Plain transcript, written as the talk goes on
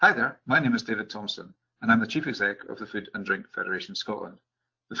Hi there, my name is David Thompson, and I'm the Chief Exec of the Food and Drink Federation Scotland.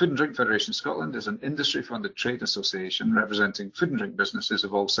 The Food and Drink Federation Scotland is an industry-funded trade association representing food and drink businesses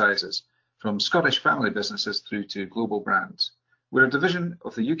of all sizes, from Scottish family businesses through to global brands. We're a division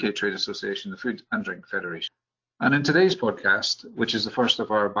of the UK Trade Association, the Food and Drink Federation. And in today's podcast, which is the first of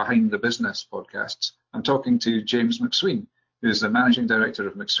our Behind the Business podcasts, I'm talking to James McSween, who is the Managing Director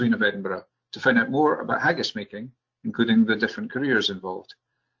of McSween of Edinburgh, to find out more about haggis making, including the different careers involved.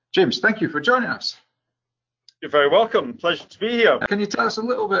 James, thank you for joining us. You're very welcome. Pleasure to be here. Can you tell us a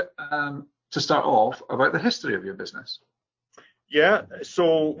little bit, to start off, about the history of your business? Yeah,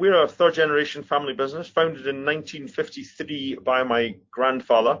 so we're a third generation family business founded in 1953 by my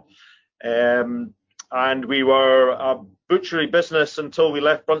grandfather. And we were a butchery business until we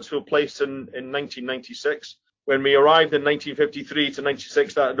left Bruntsfield Place in 1996. When we arrived in 1953 to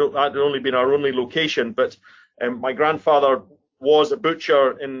 96, that had only been our only location. But my grandfather was a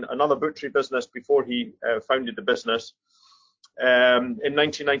butcher in another butchery business before he founded the business. In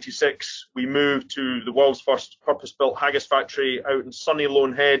 1996, we moved to the world's first purpose-built haggis factory out in sunny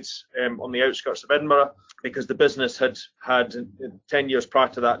Lone Heads on the outskirts of Edinburgh, because the business had 10 years prior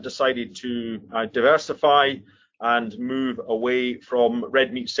to that decided to diversify and move away from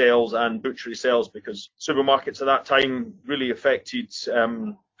red meat sales and butchery sales, because supermarkets at that time really affected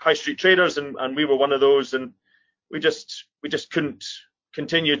high street traders, and we were one of those, and we just couldn't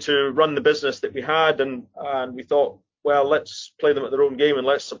continue to run the business that we had, and we thought, well, let's play them at their own game and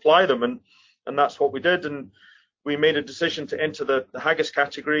let's supply them, and that's what we did. And we made a decision to enter the haggis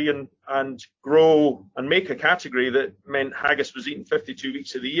category and grow and make a category that meant haggis was eaten 52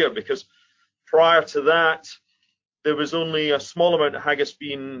 weeks of the year, because prior to that there was only a small amount of haggis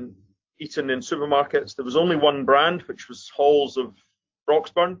being eaten in supermarkets. There was only one brand, which was Halls of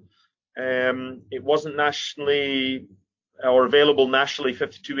Broxburn. It wasn't nationally or available nationally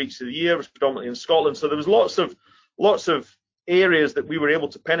 52 weeks of the year. It was predominantly in Scotland. So there was lots of areas that we were able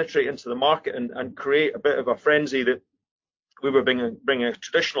to penetrate into the market and create a bit of a frenzy that we were bringing a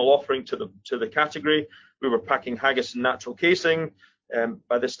traditional offering to the category. We were packing haggis in natural casing.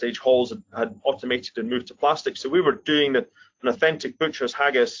 By this stage, Halls had automated and moved to plastic. So we were doing an authentic butcher's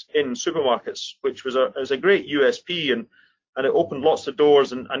haggis in supermarkets, which was a great USP, and it opened lots of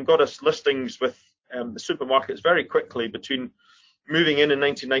doors and got us listings with the supermarkets very quickly, between moving in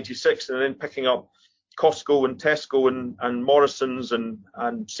 1996 and then picking up Costco and Tesco and Morrison's and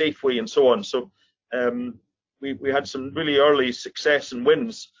Safeway and so on. So we had some really early success and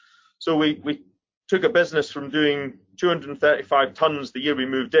wins. So we took a business from doing 235 tons the year we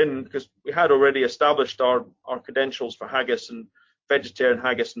moved in, because we had already established our credentials for haggis and vegetarian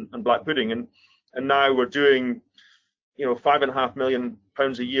haggis and black pudding, and now we're doing £5.5 million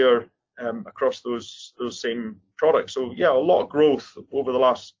a year across those same products. So yeah, a lot of growth over the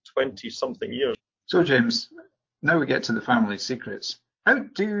last 20 something years. So James, now we get to the family secrets. How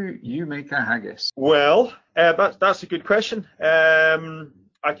do you make a haggis? Well, that's a good question.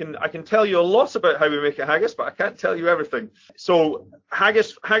 I can tell you a lot about how we make a haggis, but I can't tell you everything. So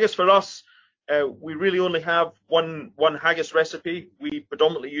haggis for us, we really only have one haggis recipe. We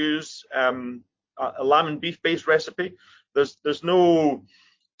predominantly use a lamb and beef based recipe. There's no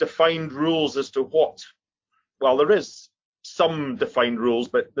defined rules as to what. Well, there is some defined rules,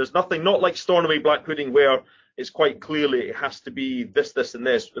 but there's nothing, not like Stornoway black pudding where it's quite clearly it has to be this, and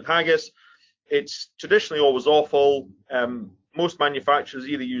this. With haggis, it's traditionally always offal. Most manufacturers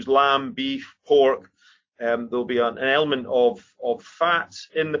either use lamb, beef, pork. There'll be an element of fat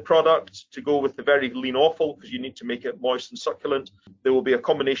in the product to go with the very lean offal, because you need to make it moist and succulent. There will be a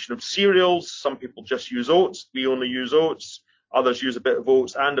combination of cereals. Some people just use oats. We only use oats. Others use a bit of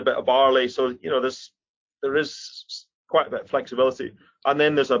oats and a bit of barley. So there is quite a bit of flexibility. And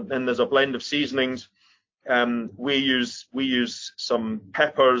then there's a blend of seasonings. We use some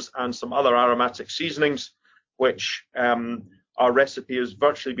peppers and some other aromatic seasonings, which our recipe has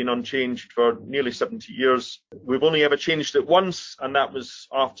virtually been unchanged for nearly 70 years. We've only ever changed it once, and that was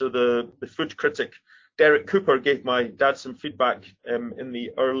after the food critic Derek Cooper gave my dad some feedback in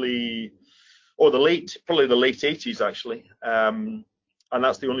the late 80s actually, and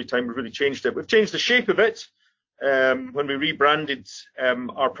that's the only time we've really changed it. We've changed the shape of it when we rebranded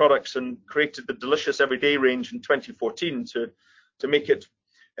our products and created the Delicious Everyday range in 2014 to make it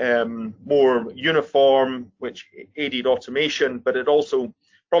more uniform, which aided automation, but it also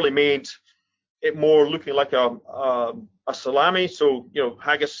probably made it more looking like a salami. So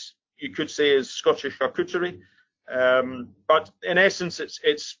haggis, you could say, is Scottish charcuterie, but in essence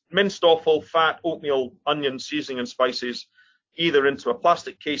it's minced offal, fat, oatmeal, onion, seasoning and spices, either into a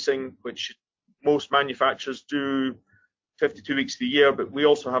plastic casing, which most manufacturers do 52 weeks of the year, but we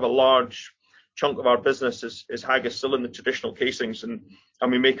also have a large chunk of our business is haggis, still in the traditional casings, and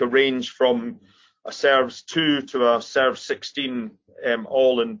we make a range from a serves 2 to a serves 16,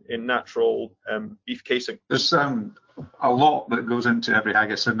 all in natural beef casing. There's a lot that goes into every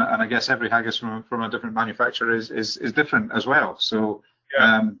haggis, and I guess every haggis from a different manufacturer is different as well. So,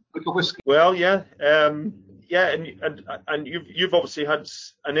 yeah. Like a whiskey. Well, yeah, yeah, and you've obviously had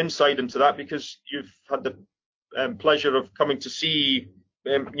an insight into that because you've had the pleasure of coming to see,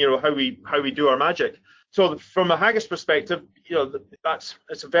 how we do our magic. So from a haggis perspective,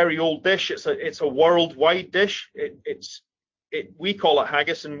 it's a very old dish. It's a worldwide dish. We call it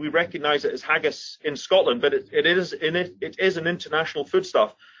haggis, and we recognise it as haggis in Scotland, but it is an international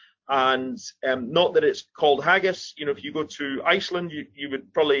foodstuff. And not that it's called haggis. If you go to Iceland, you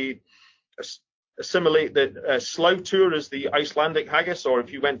would probably assimilate that slátur is the Icelandic haggis, or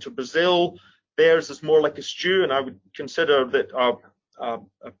if you went to Brazil, theirs is more like a stew. And I would consider that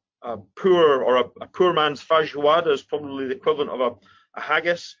a poor or a poor man's feijoada is probably the equivalent of a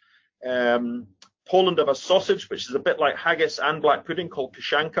haggis. Poland have a sausage, which is a bit like haggis and black pudding, called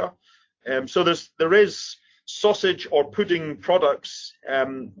kaszanka. So there is sausage or pudding products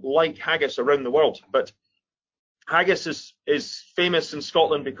like haggis around the world, but haggis is famous in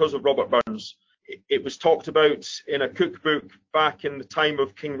Scotland because of Robert Burns. It was talked about in a cookbook back in the time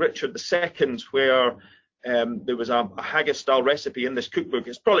of King Richard II, where there was a haggis-style recipe in this cookbook.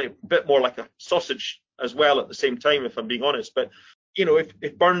 It's probably a bit more like a sausage as well at the same time, if I'm being honest. But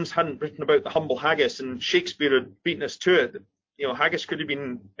if Burns hadn't written about the humble haggis and Shakespeare had beaten us to it, haggis could have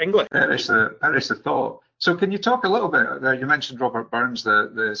been English. Perish the thought. So can you talk a little bit? You mentioned Robert Burns,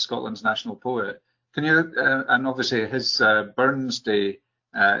 the Scotland's national poet. Can you? And obviously his Burns Day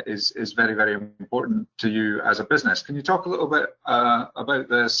is very, very important to you as a business. Can you talk a little bit about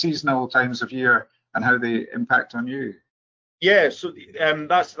the seasonal times of year and how they impact on you? Yeah, so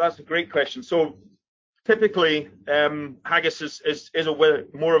that's a great question. So typically, haggis is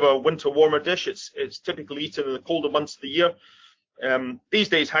more of a winter warmer dish. It's typically eaten in the colder months of the year. These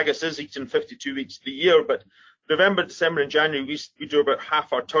days, haggis is eaten 52 weeks of the year, but November, December, and January, we do about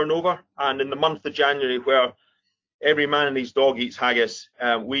half our turnover. And in the month of January, where every man and his dog eats haggis,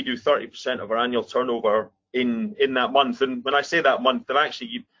 we do 30% of our annual turnover in that month. And when I say that month, then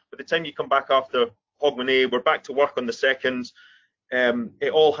actually, by the time you come back after Hogmanay, we're back to work on the 2nd.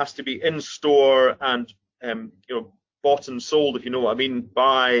 It all has to be in store and bought and sold, if you know what I mean,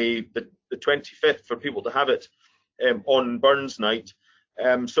 by the 25th for people to have it on Burns night.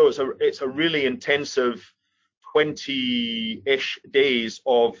 So it's a really intensive 20-ish days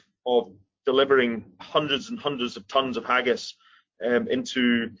of delivering hundreds and hundreds of tons of haggis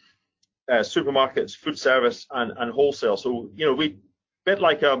into supermarkets, food service, and wholesale. So we, bit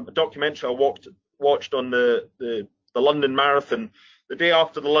like a documentary I watched on the London Marathon. The day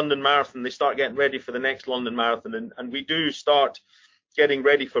after the London Marathon, they start getting ready for the next London Marathon, and we do start getting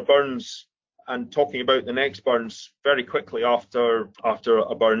ready for Burns and talking about the next Burns very quickly after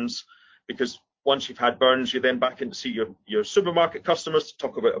a Burns, because once you've had Burns, you're then back in to see your supermarket customers to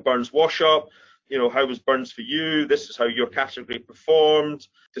talk about a Burns wash up. How was Burns for you? This is how your category performed,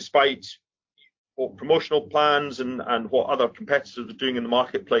 despite what promotional plans and what other competitors are doing in the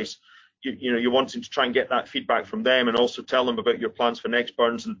marketplace. You're wanting to try and get that feedback from them, and also tell them about your plans for next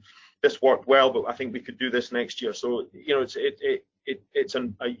Burns. And this worked well, but I think we could do this next year. So it's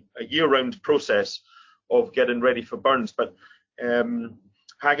a year-round process of getting ready for Burns. But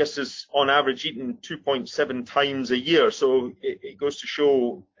haggis is on average eaten 2.7 times a year. So it goes to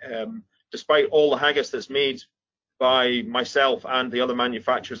show, despite all the haggis that's made by myself and the other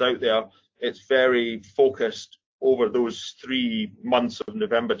manufacturers out there, it's very focused over those 3 months of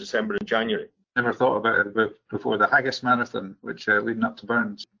November, December, and January. Never thought about it before. The Haggis Marathon, which leading up to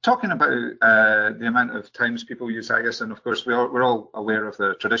Burns. Talking about the amount of times people use haggis, and of course we're all aware of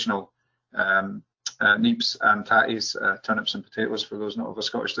the traditional neeps and tatties, turnips and potatoes, for those not of a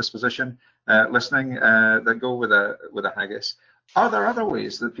Scottish disposition listening, that go with a haggis. Are there other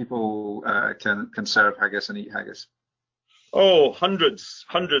ways that people can serve haggis and eat haggis? Oh, hundreds.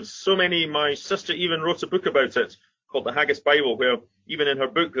 So many. My sister even wrote a book about it called The Haggis Bible, where even in her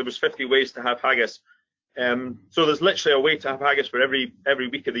book there was 50 ways to have haggis. So there's literally a way to have haggis for every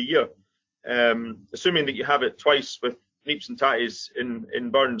week of the year, assuming that you have it twice with neeps and tatties in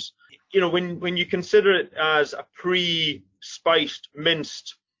Burns. When you consider it as a pre-spiced,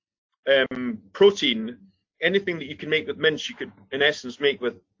 minced protein, anything that you can make with mince, you could in essence make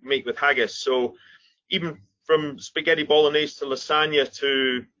with haggis. So even from spaghetti bolognese to lasagna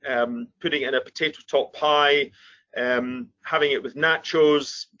to putting it in a potato top pie, having it with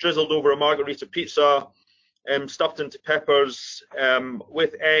nachos, drizzled over a margarita pizza, stuffed into peppers,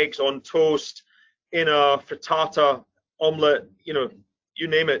 with eggs on toast, in a frittata, omelette, you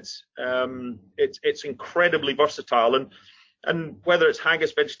name it. It's incredibly versatile, and whether it's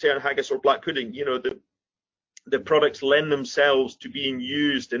haggis, vegetarian haggis, or black pudding, the products lend themselves to being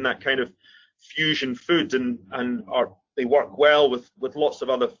used in that kind of fusion food, and they work well with lots of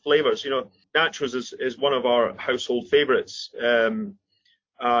other flavors. Nachos is one of our household favorites,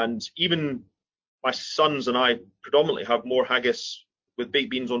 and even my sons and I predominantly have more haggis with baked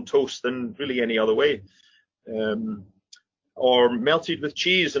beans on toast than really any other way, or melted with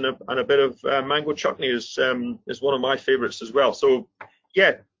cheese and a bit of mango chutney is one of my favorites as well. So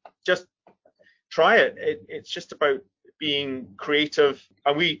yeah, just try it. It's just about being creative,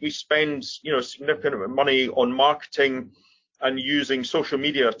 and we spend a significant amount of money on marketing and using social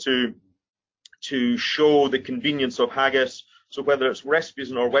media to show the convenience of haggis. So whether it's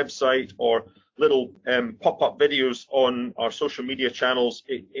recipes on our website or little pop-up videos on our social media channels,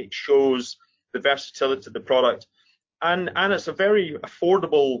 it shows the versatility of the product, and it's a very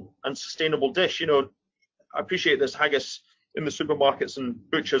affordable and sustainable dish. I appreciate this haggis in the supermarkets and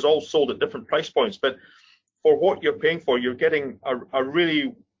butchers all sold at different price points, but for what you're paying for, you're getting a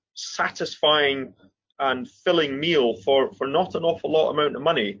really satisfying and filling meal for not an awful lot amount of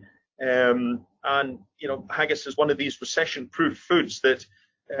money. And haggis is one of these recession-proof foods that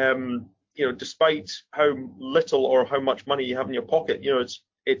despite how little or how much money you have in your pocket,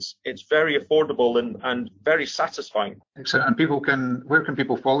 it's very affordable and very satisfying. Excellent. And where can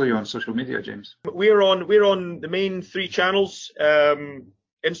people follow you on social media, James? We're on the main 3 channels: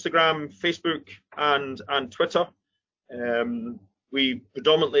 Instagram, Facebook, and Twitter. We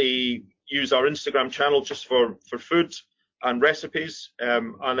predominantly use our Instagram channel just for food and recipes,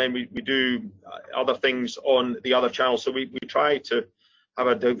 and then we do other things on the other channels. So we try to have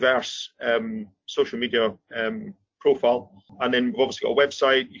a diverse social media profile. And then we've obviously got a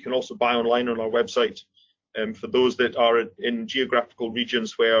website. You can also buy online on our website for those that are in geographical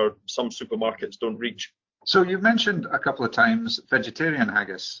regions where some supermarkets don't reach. So you've mentioned a couple of times vegetarian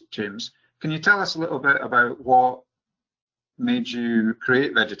haggis, James. Can you tell us a little bit about what made you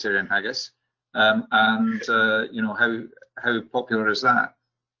create vegetarian haggis, and how popular is that?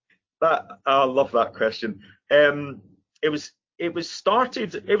 I love that question. It was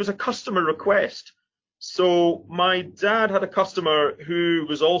a customer request. So my dad had a customer who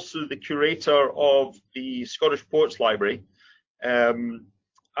was also the curator of the Scottish Poets Library,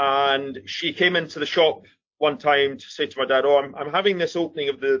 and she came into the shop one time to say to my dad, I'm having this opening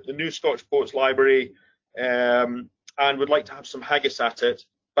of the new Scottish Poets Library, and would like to have some haggis at it,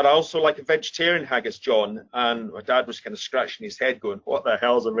 but I also like a vegetarian haggis, John. And my dad was kind of scratching his head going, what the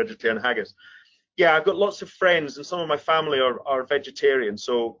hell is a vegetarian haggis? Yeah, I've got lots of friends and some of my family are vegetarian,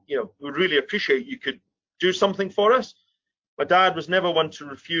 so we really appreciate you could do something for us. My dad was never one to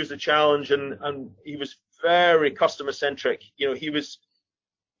refuse the challenge, and he was very customer centric.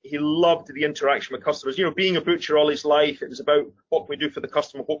 He loved the interaction with customers. Being a butcher all his life, it was about what we do for the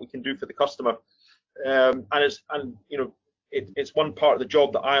customer, what we can do for the customer. It's one part of the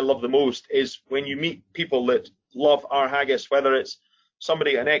job that I love the most, is when you meet people that love our haggis, whether it's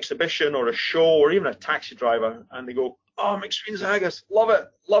somebody at an exhibition or a show or even a taxi driver, and they go, McSween's haggis, love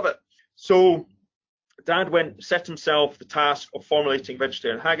it. So Dad set himself the task of formulating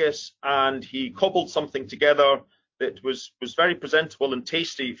vegetarian haggis, and he cobbled something together that was very presentable and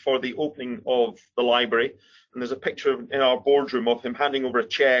tasty for the opening of the library. And there's a picture in our boardroom of him handing over a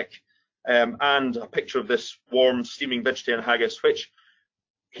check, and a picture of this warm, steaming vegetarian haggis, which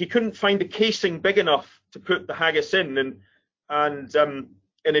he couldn't find a casing big enough to put the haggis in. And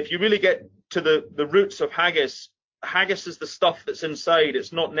if you really get to the roots of haggis is the stuff that's inside.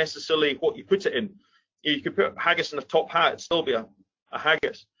 It's not necessarily what you put it in. You could put haggis in a top hat, it'd still be a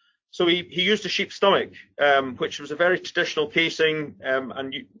haggis. So he used a sheep's stomach, which was a very traditional casing,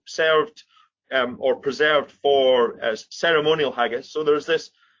 and served or preserved for ceremonial haggis. So there's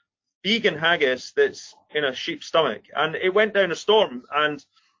this vegan haggis that's in a sheep's stomach, and it went down a storm. And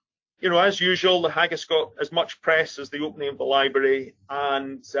as usual, the haggis got as much press as the opening of the library,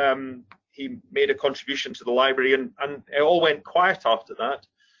 and he made a contribution to the library, and it all went quiet after that.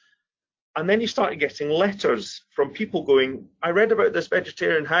 And then he started getting letters from people going, I read about this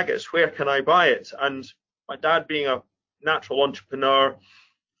vegetarian haggis, where can I buy it? And my dad, being a natural entrepreneur,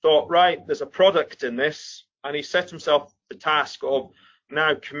 thought, right, there's a product in this, and he set himself the task of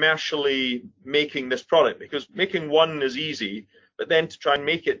now commercially making this product, because making one is easy, but then to try and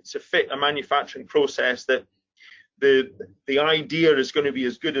make it to fit a manufacturing process that the idea is going to be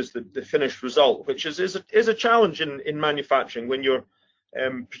as good as the finished result, which is a challenge in manufacturing when you're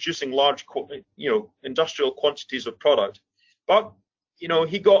producing large, industrial quantities of product. But,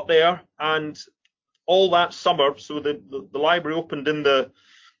 he got there, and all that summer, so the library opened in the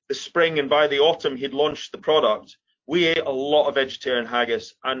spring, and by the autumn he'd launched the product. We ate a lot of vegetarian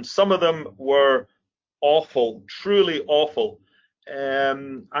haggis, and some of them were awful, truly awful.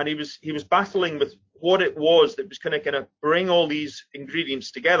 And he was battling with what it was that was going to bring all these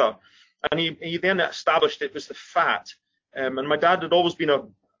ingredients together. And he then established it was the fat. And my dad had always been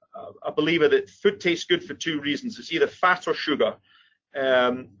a believer that food tastes good for two reasons. It's either fat or sugar.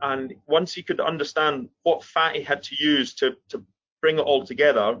 And once he could understand what fat he had to use to bring it all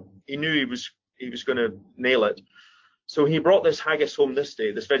together, he knew he was going to nail it. So he brought this haggis home this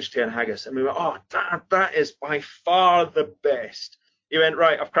day, this vegetarian haggis, and we went, "Oh, Dad, that is by far the best." He went,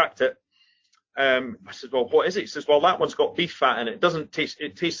 "Right, I've cracked it." I said, "Well, what is it?" He says, "Well, that one's got beef fat in it.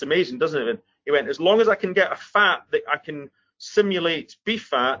 It tastes amazing, doesn't it?" And he went, "As long as I can get a fat that I can simulate beef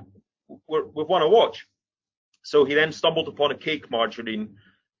fat, we've won a watch." So he then stumbled upon a cake margarine,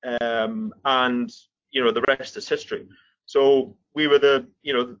 and the rest is history. So we were the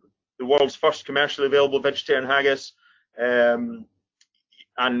world's first commercially available vegetarian haggis. And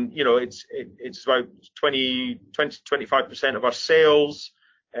it's about 20-25% of our sales.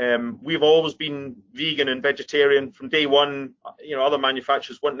 We've always been vegan and vegetarian from day one. Other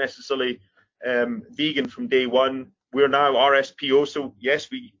manufacturers weren't necessarily vegan from day one. We're now RSPO, so yes,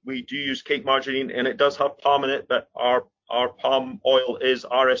 we do use cake margarine, and it does have palm in it, but our palm oil is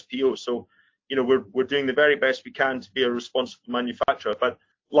RSPO. So we're doing the very best we can to be a responsible manufacturer. But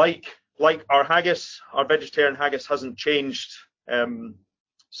like our haggis, our vegetarian haggis hasn't changed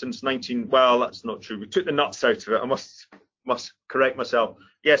since well, that's not true. We took the nuts out of it. I must correct myself.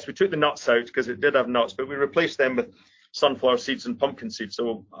 Yes, we took the nuts out because it did have nuts, but we replaced them with sunflower seeds and pumpkin seeds.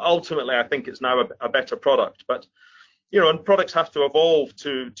 So ultimately, I think it's now a better product. But and products have to evolve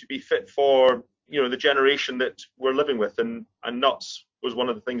to be fit for the generation that we're living with, and nuts was one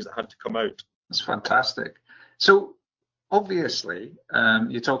of the things that had to come out. That's fantastic. So obviously,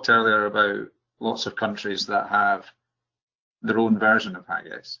 you talked earlier about lots of countries that have their own version of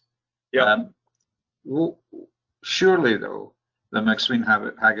haggis. Yeah. Surely, though, the McSween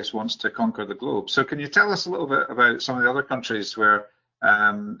haggis wants to conquer the globe. So can you tell us a little bit about some of the other countries where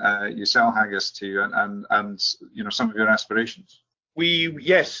you sell haggis to, and some of your aspirations?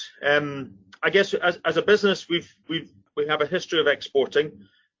 Yes. I guess as a business, we have a history of exporting.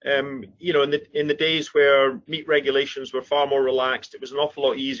 In the days where meat regulations were far more relaxed, it was an awful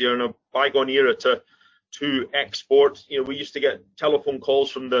lot easier in a bygone era to export. We used to get telephone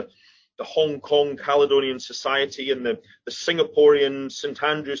calls from the Hong Kong Caledonian Society and the Singaporean St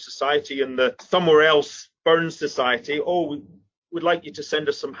Andrews Society and the somewhere else Burns Society. "Oh, we'd like you to send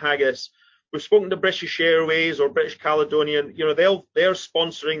us some haggis." We've spoken to British Airways or British Caledonian. They're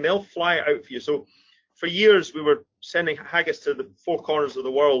sponsoring. They'll fly it out for you. So for years we were sending haggis to the four corners of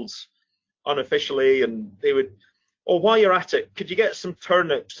the world unofficially, and they would, "Oh, while you're at it, could you get some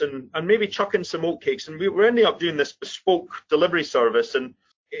turnips and maybe chuck in some oatcakes?" And we were ending up doing this bespoke delivery service, and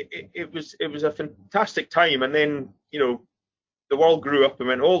it was a fantastic time. And then the world grew up and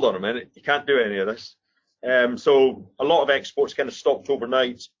went, "Hold on a minute, you can't do any of this." So a lot of exports kind of stopped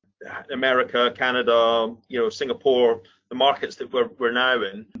overnight. America, Canada, Singapore, the markets that we're now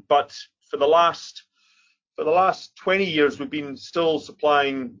in. But for the last 20 years, we've been still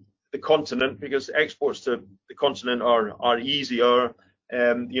supplying the continent because exports to the continent are easier.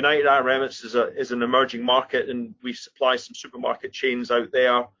 The United Arab Emirates is an emerging market, and we supply some supermarket chains out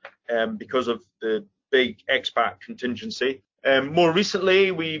there because of the big expat contingency. More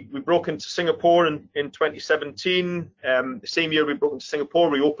recently, we broke into Singapore in 2017. The same year we broke into Singapore,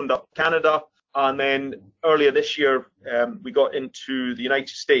 we opened up Canada. And then earlier this year, we got into the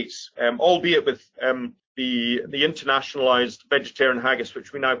United States, albeit with the internationalized vegetarian haggis,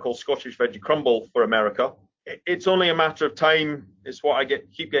 which we now call Scottish Veggie Crumble for America. It's only a matter of time, is what I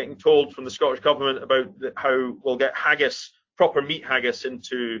keep getting told from the Scottish government about how we'll get haggis, proper meat haggis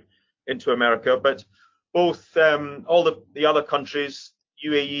into America. But both all the other countries,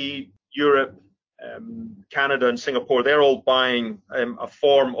 UAE, Europe, Canada and Singapore, they're all buying a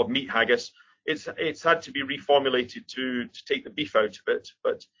form of meat haggis. It's had to be reformulated to take the beef out of it,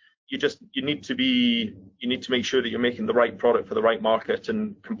 but you need to make sure that you're making the right product for the right market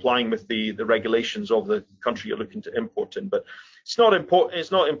and complying with the regulations of the country you're looking to import in. But it's not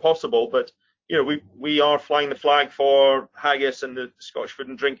impossible, but we are flying the flag for haggis and the Scottish food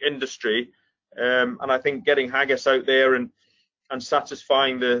and drink industry. And I think getting haggis out there and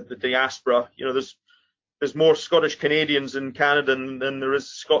satisfying the diaspora, there's there's more Scottish Canadians in Canada than there is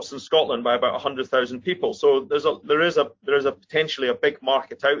Scots in Scotland by about 100,000 people. So there is a potentially a big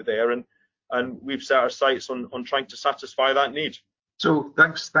market out there, and we've set our sights on trying to satisfy that need. So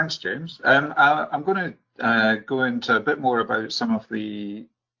thanks, James. I'm going to go into a bit more about some of the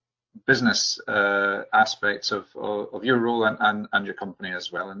business aspects of your role and your company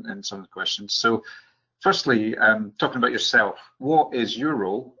as well in some of the questions. So firstly, talking about yourself, what is your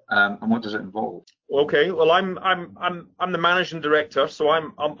role and what does it involve? Okay, well, I'm the managing director, so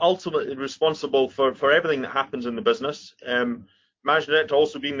I'm ultimately responsible for everything that happens in the business. Managing director,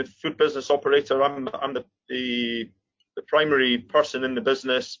 also being the food business operator, I'm the primary person in the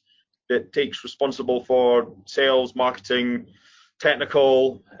business that takes responsible for sales, marketing,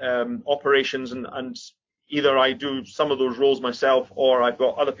 technical, operations, and either I do some of those roles myself or I've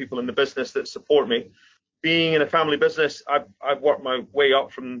got other people in the business that support me. Being in a family business, I've worked my way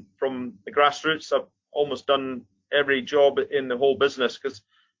up from the grassroots. I've almost done every job in the whole business because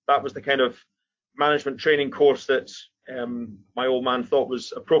that was the kind of management training course that my old man thought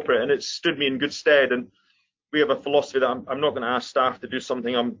was appropriate, and it stood me in good stead. And we have a philosophy that I'm not going to ask staff to do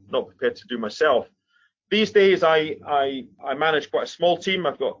something I'm not prepared to do myself. These days, I manage quite a small team.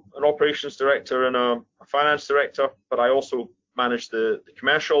 I've got an operations director and a finance director, but I also manage the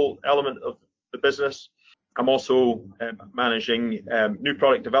commercial element of the business. I'm also managing new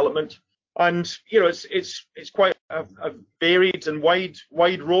product development, and it's quite a varied and wide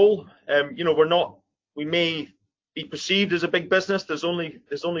role. We may be perceived as a big business. There's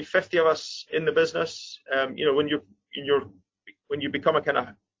only 50 of us in the business. When you become a kind of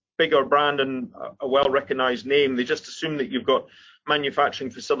bigger brand and a well-recognized name, they just assume that you've got manufacturing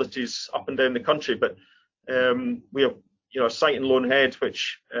facilities up and down the country. But we have a site in Lone Head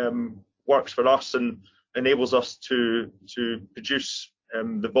which works for us and enables us to produce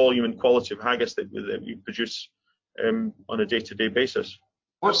the volume and quality of haggis that we produce on a day-to-day basis.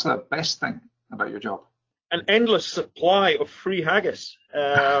 What's the best thing about your job? An endless supply of free haggis.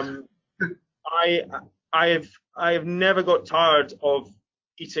 I have never got tired of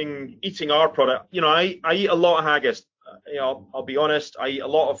eating our product. I eat a lot of haggis. I'll be honest. I eat a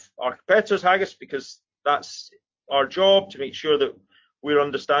lot of our competitors' haggis because that's our job, to make sure that we're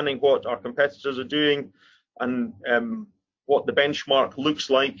understanding what our competitors are doing and what the benchmark looks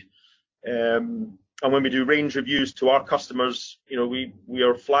like. And when we do range reviews to our customers, we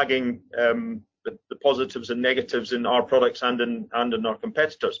are flagging the positives and negatives in our products and in our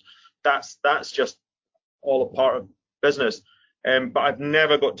competitors. That's just all a part of business. But I've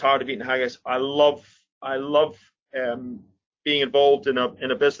never got tired of eating haggis. I love being involved in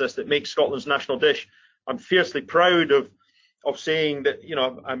a business that makes Scotland's national dish. I'm fiercely proud of saying that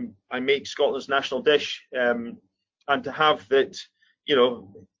I make Scotland's national dish, and to have that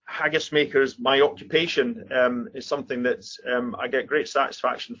haggis maker is my occupation is something that I get great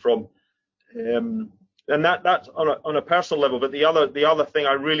satisfaction from. And that's on a personal level. But the other thing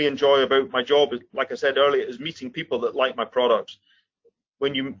I really enjoy about my job is, like I said earlier, is meeting people that like my products.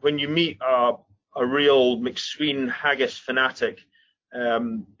 When you meet a real McSween haggis fanatic,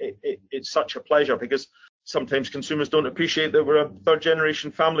 it's such a pleasure, because sometimes consumers don't appreciate that we're a third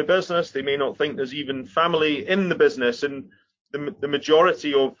generation family business. They may not think there's even family in the business, and the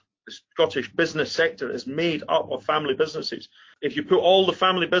majority of the Scottish business sector is made up of family businesses. If you put all the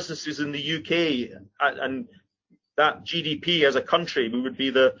family businesses in the UK and that GDP as a country, we would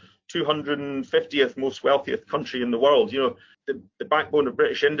be the 250th most wealthiest country in the world. The backbone of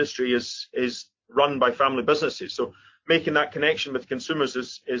British industry is run by family businesses. So making that connection with consumers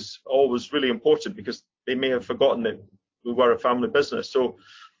is always really important, because they may have forgotten that we were a family business. So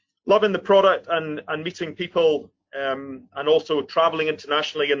loving the product and meeting people, and also traveling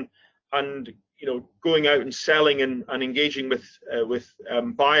internationally and going out and selling and engaging with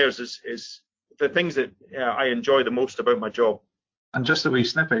buyers is the things that I enjoy the most about my job. And just a wee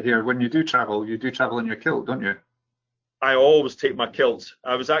snippet here, when you do travel in your kilt, don't you? I always take my kilt.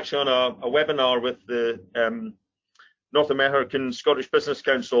 I was actually on a webinar with the North American Scottish Business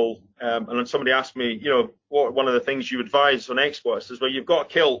Council, and then somebody asked me, what one of the things you advise on export. I says, well, you've got a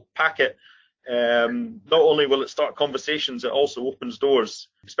kilt, pack it. Not only will it start conversations, it also opens doors,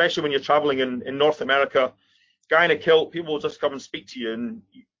 especially when you're traveling in North America. Guy in a kilt, people will just come and speak to you, and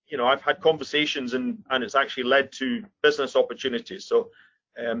I've had conversations and it's actually led to business opportunities. So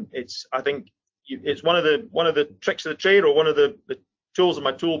I think it's one of the tricks of the trade, or one of the tools in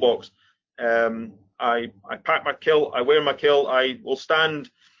my toolbox. I pack my kilt, I wear my kilt, I will stand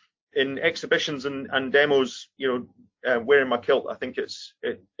in exhibitions and demos, wearing my kilt. I think it's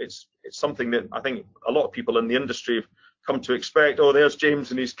something that I think a lot of people in the industry have come to expect. Oh, there's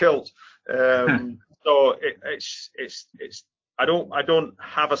James in his kilt. So it's I don't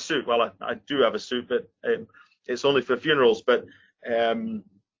have a suit. Well, I do have a suit, but it's only for funerals. But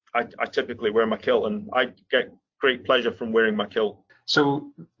I typically wear my kilt, and I get great pleasure from wearing my kilt.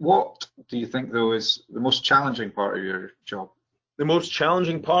 So what do you think, though, is the most challenging part of your job? The most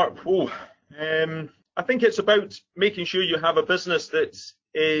challenging part? I think it's about making sure you have a business that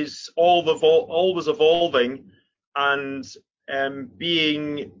is always evolving and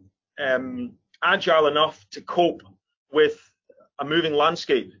being agile enough to cope with a moving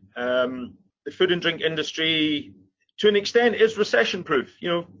landscape. The food and drink industry, to an extent, is recession proof.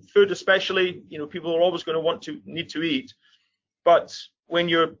 Food especially, people are always going to need to eat. But when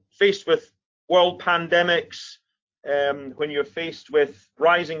you're faced with world pandemics, when you're faced with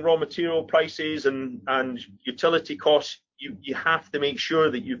rising raw material prices and utility costs, you have to make sure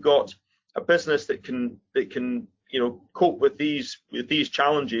that you've got a business that can cope with these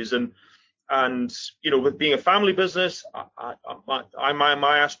challenges. And with being a family business,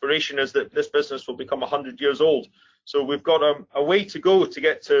 my aspiration is that this business will become 100 years old. So we've got a way to go to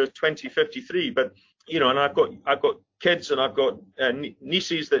get to 2053. But and I've got kids and I've got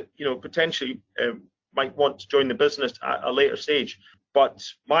nieces that potentially might want to join the business at a later stage. But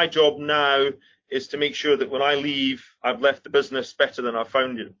my job now is to make sure that when I leave, I've left the business better than I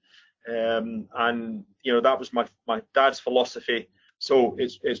found it. And that was my dad's philosophy. So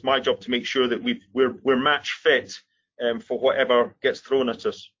it's my job to make sure that we're match fit for whatever gets thrown at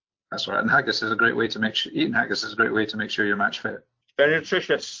us. That's right. And haggis is a great way to eating haggis is a great way to make sure you're match fit. Very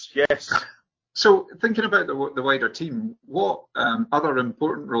nutritious, yes. So thinking about the wider team, what other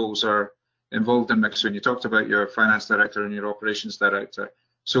important roles are involved in McSween? You talked about your finance director and your operations director.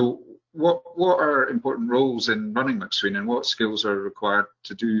 So what are important roles in running McSween, and what skills are required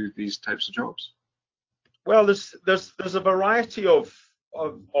to do these types of jobs? Well, there's a variety of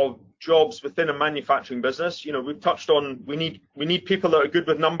jobs within a manufacturing business. We've touched on we need people that are good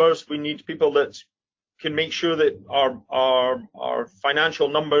with numbers. We need people that can make sure that our financial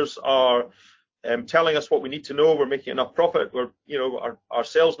numbers are telling us what we need to know. We're making enough profit. Our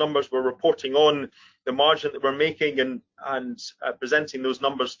sales numbers, we're reporting on the margin that we're making and presenting those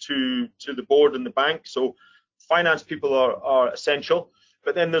numbers to the board and the bank. So finance people are essential.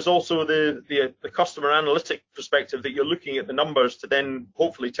 But then there's also the customer analytic perspective, that you're looking at the numbers to then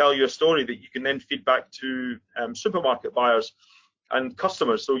hopefully tell you a story that you can then feed back to supermarket buyers and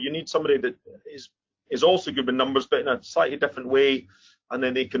customers. So you need somebody that is also good with numbers, but in a slightly different way, and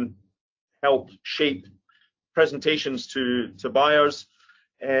then they can help shape presentations to buyers.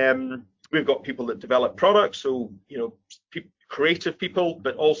 We've got people that develop products, so creative people,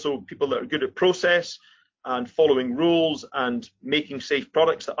 but also people that are good at process and following rules and making safe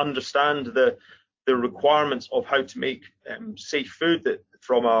products, that understand the requirements of how to make safe food, that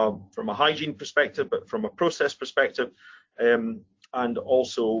from a hygiene perspective, but from a process perspective, and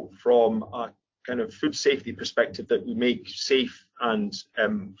also from a kind of food safety perspective, that we make safe and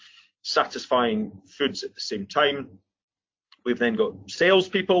satisfying foods at the same time. We've then got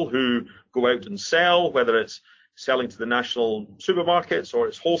salespeople who go out and sell, whether it's selling to the national supermarkets, or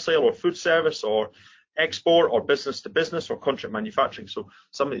it's wholesale or food service, or export, or business to business, or contract manufacturing. So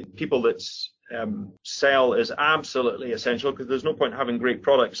some of the people that sell is absolutely essential, because there's no point having great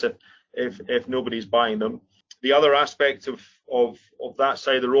products if nobody's buying them. The other aspect of that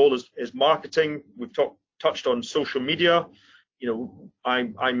side of the role is marketing. We've touched on social media.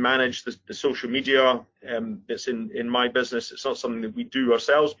 I manage the social media that's in my business. It's not something that we do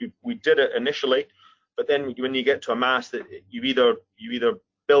ourselves. We did it initially, but then when you get to a mass, that you either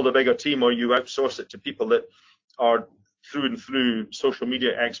build a bigger team, or you outsource it to people that are through and through social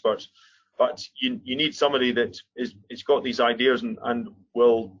media experts. But you need somebody that is got these ideas and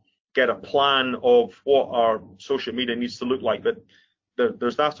will get a plan of what our social media needs to look like. But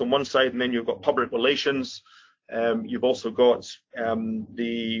there's that on one side, and then you've got public relations. You've also got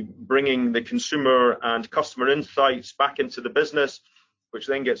the bringing the consumer and customer insights back into the business, which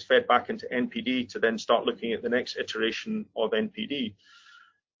then gets fed back into NPD to then start looking at the next iteration of NPD.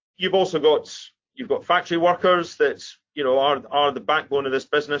 You've got factory workers that are the backbone of this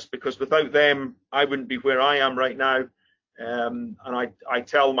business, because without them, I wouldn't be where I am right now. And I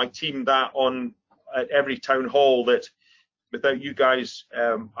tell my team that at every town hall, that without you guys,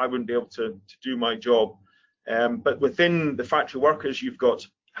 I wouldn't be able to do my job. But within the factory workers, you've got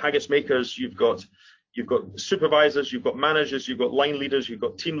haggis makers, you've got supervisors, you've got managers, you've got line leaders, you've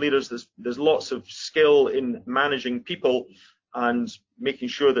got team leaders. There's lots of skill in managing people and making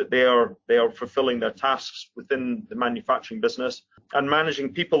sure that they are fulfilling their tasks within the manufacturing business. And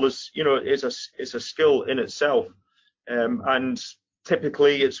managing people is a skill in itself. And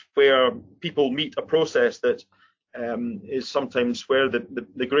typically it's where people meet a process that is sometimes where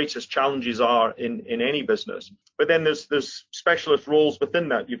the greatest challenges are in any business. But then there's specialist roles within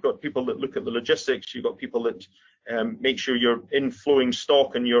that. You've got people that look at the logistics. You've got people that make sure your inflowing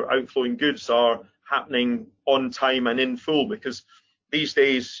stock and your outflowing goods are happening on time and in full, because these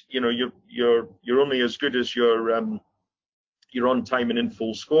days, you know, you're only as good as your on time and in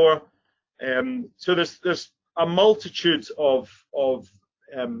full score. So there's a multitude of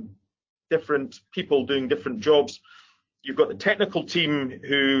different people doing different jobs. You've got the technical team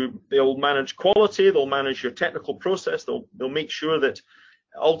who they'll manage quality, they'll manage your technical process, they'll make sure that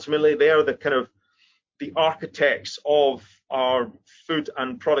ultimately they are the kind of the architects of our food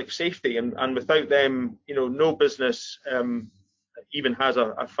and product safety, and without them, you know, no business even has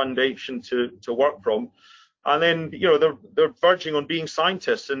a foundation to work from. And then, you know, they're verging on being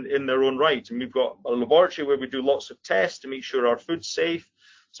scientists in their own right. And we've got a laboratory where we do lots of tests to make sure our food's safe.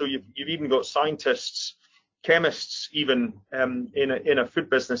 So you've even got scientists, chemists, even in a food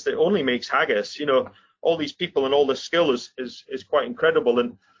business that only makes haggis. You know, all these people and all this skill is quite incredible.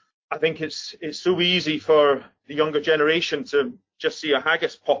 And I think it's so easy for the younger generation to just see a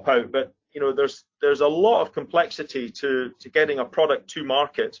haggis pop out, but you know, there's a lot of complexity to getting a product to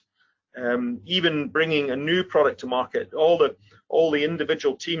market. Even bringing a new product to market, all the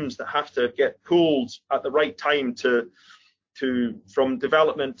individual teams that have to get pulled at the right time from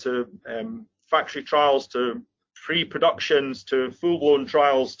development to factory trials to pre-productions to full-blown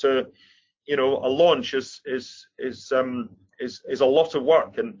trials to, you know, a launch is a lot of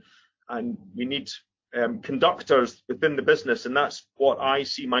work, and we need conductors within the business, and that's what I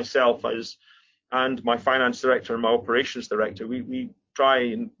see myself as, and my finance director and my operations director. We try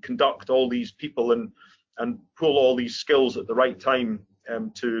and conduct all these people and pull all these skills at the right time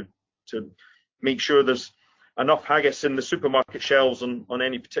to make sure there's enough haggis in the supermarket shelves on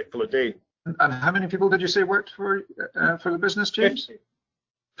any particular day. And how many people did you say worked for the business, James?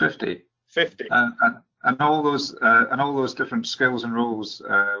 50. 50. And all those different skills and roles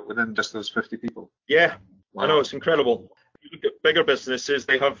within just those 50 people. Yeah, wow. I know, it's incredible. You look at bigger businesses,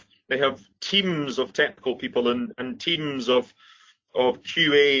 they have teams of technical people and teams of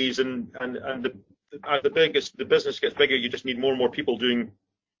QAs, and as the business gets bigger, you just need more and more people doing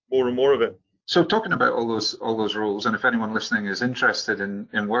more and more of it. So talking about all those roles, and if anyone listening is interested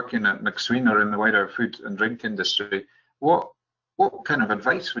in working at McSween or in the wider food and drink industry, what kind of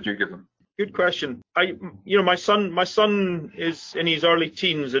advice would you give them? Good question. My son is in his early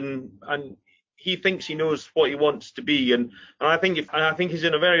teens, and he thinks he knows what he wants to be, and I think he's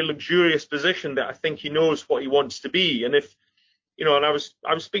in a very luxurious position that I think he knows what he wants to be. And if you know, and I was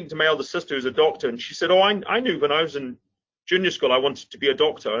speaking to my eldest sister who's a doctor, and she said, "Oh, I knew when I was in junior school I wanted to be a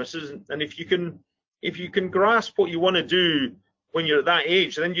doctor." I said, and if you can grasp what you want to do when you're at that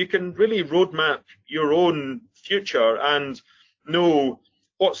age, then you can really roadmap your own future and know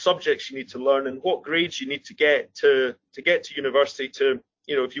what subjects you need to learn and what grades you need to get to university to,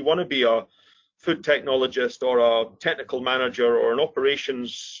 you know, if you want to be a food technologist or a technical manager or an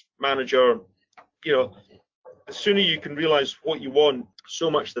operations manager, you know, the sooner you can realize what you want, so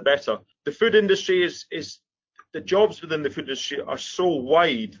much the better. The food industry is the jobs within the food industry are so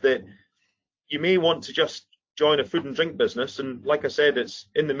wide that you may want to just join a food and drink business. And like I said, it's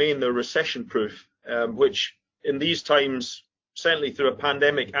in the main, they're recession proof, which in these times, certainly through a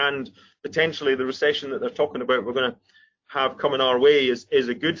pandemic and potentially the recession that they're talking about we're going to have coming our way is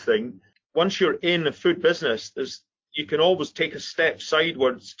a good thing. Once you're in a food business, you can always take a step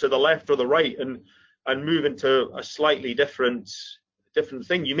sideways to the left or the right and move into a slightly different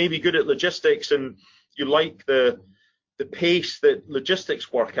thing. You may be good at logistics and you like the pace that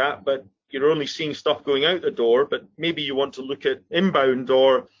logistics work at, but you're only seeing stuff going out the door. But maybe you want to look at inbound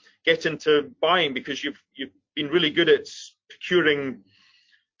or get into buying because you've been really good at procuring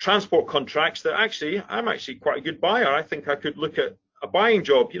transport contracts. That I'm actually quite a good buyer. I think I could look at a buying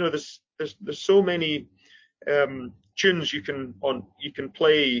job. You know, there's so many tunes you can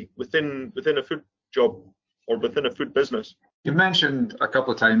play within a food job or within a food business. You mentioned a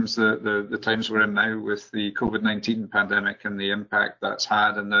couple of times the times we're in now with the COVID-19 pandemic and the impact that's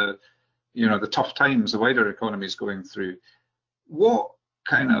had and the tough times the wider economy is going through. What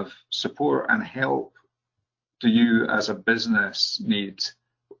kind of support and help do you as a business need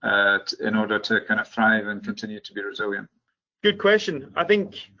in order to kind of thrive and continue to be resilient? Good question. I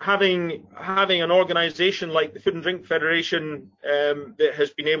think having an organisation like the Food and Drink Federation that has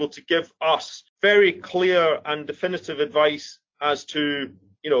been able to give us very clear and definitive advice as to,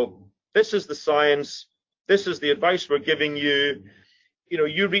 you know, this is the science, this is the advice we're giving you. You know,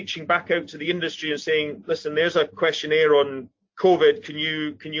 you reaching back out to the industry and saying, listen, there's a questionnaire on COVID,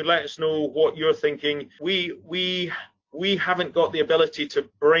 can you let us know what you're thinking? We haven't got the ability to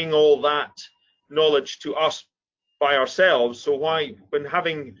bring all that knowledge to us by ourselves. So why, when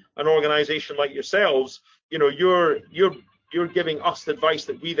having an organization like yourselves, you're giving us advice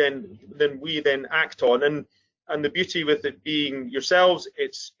that we then act on. And the beauty with it being yourselves,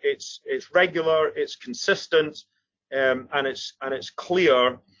 it's regular, it's consistent, and it's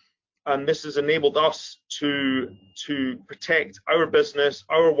clear. And this has enabled us to protect our business,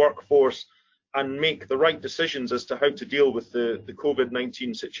 our workforce, and make the right decisions as to how to deal with the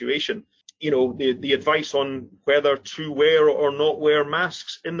COVID-19 situation. The advice on whether to wear or not wear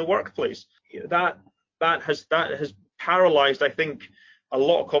masks in the workplace, that has paralyzed, I think, a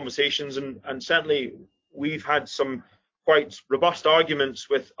lot of conversations, and certainly we've had some quite robust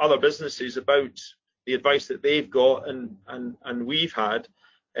arguments with other businesses about the advice that they've got and we've had.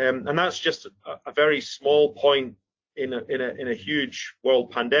 And that's just a very small point in a huge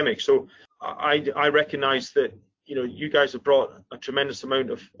world pandemic. So I recognise that you guys have brought a tremendous amount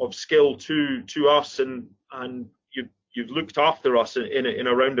of skill to us, and you've looked after us in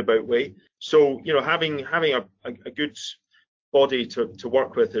a roundabout way. So having a good body to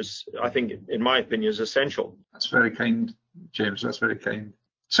work with is, I think, in my opinion, is essential. That's very kind, James. That's very kind.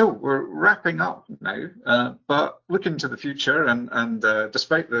 So we're wrapping up now, but looking to the future, and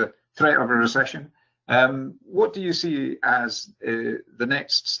despite the threat of a recession, what do you see as the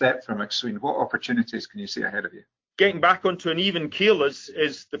next step for McSween? What opportunities can you see ahead of you? Getting back onto an even keel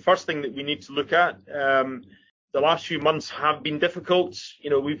is the first thing that we need to look at. The last few months have been difficult.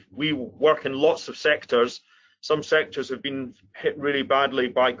 We work in lots of sectors. Some sectors have been hit really badly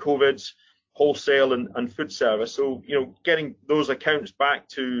by COVID, wholesale and food service. So, getting those accounts back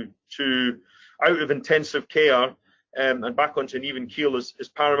to out of intensive care and back onto an even keel is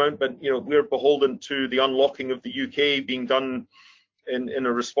paramount. But, we're beholden to the unlocking of the UK being done in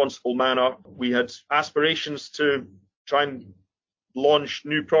a responsible manner. We had aspirations to try and launch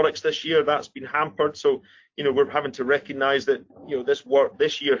new products this year. That's been hampered. So, we're having to recognize that,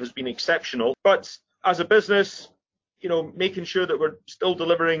 this year has been exceptional. But as a business, making sure that we're still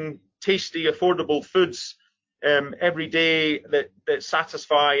delivering tasty, affordable foods every day that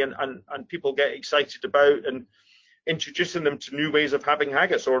satisfy and people get excited about, and introducing them to new ways of having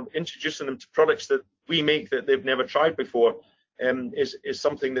haggis, or introducing them to products that we make that they've never tried before, is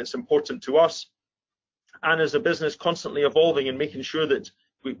something that's important to us. And as a business, constantly evolving and making sure that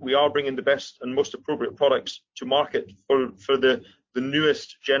we are bringing the best and most appropriate products to market for the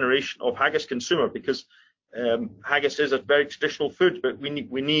newest generation of haggis consumer, because haggis is a very traditional food, but we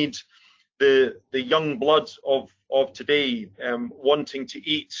need the young blood of today wanting to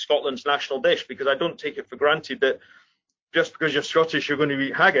eat Scotland's national dish, because I don't take it for granted that just because you're Scottish you're going to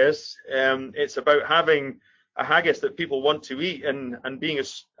eat haggis. It's about having a haggis that people want to eat, and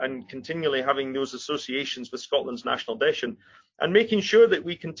continually having those associations with Scotland's national dish, and making sure that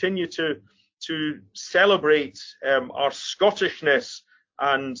we continue to celebrate our Scottishness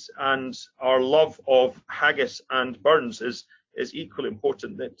and our love of haggis and Burns is equally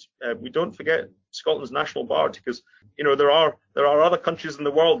important, that we don't forget Scotland's national bard, because there are other countries in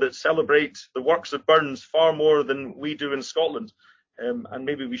the world that celebrate the works of Burns far more than we do in Scotland, and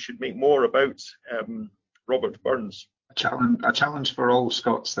maybe we should make more about Robert Burns. A challenge for all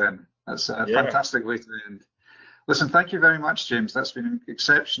Scots then. That's a fantastic way to end. Listen, thank you very much, James. That's been an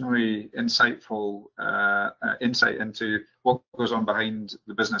exceptionally insightful insight into what goes on behind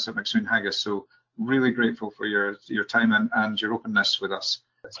the business at McSween Haggis. So really grateful for your time and your openness with us.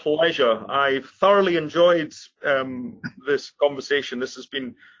 Pleasure. I've thoroughly enjoyed this conversation. This has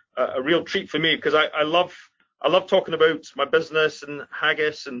been a real treat for me, because I love talking about my business and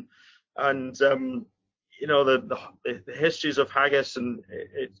haggis and the histories of haggis, and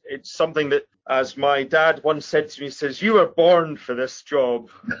it's something that, as my dad once said to me, says, "You were born for this job."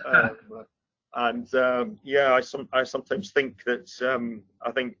 I sometimes think that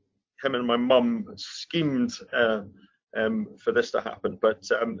I think him and my mum schemed for this to happen. But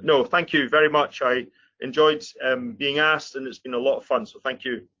no, thank you very much. I enjoyed being asked, and it's been a lot of fun. So thank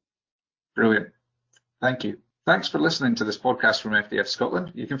you. Brilliant. Thank you. Thanks for listening to this podcast from FDF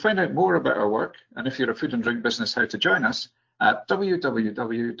Scotland. You can find out more about our work, and if you're a food and drink business, how to join us at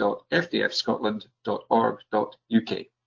www.fdfscotland.org.uk.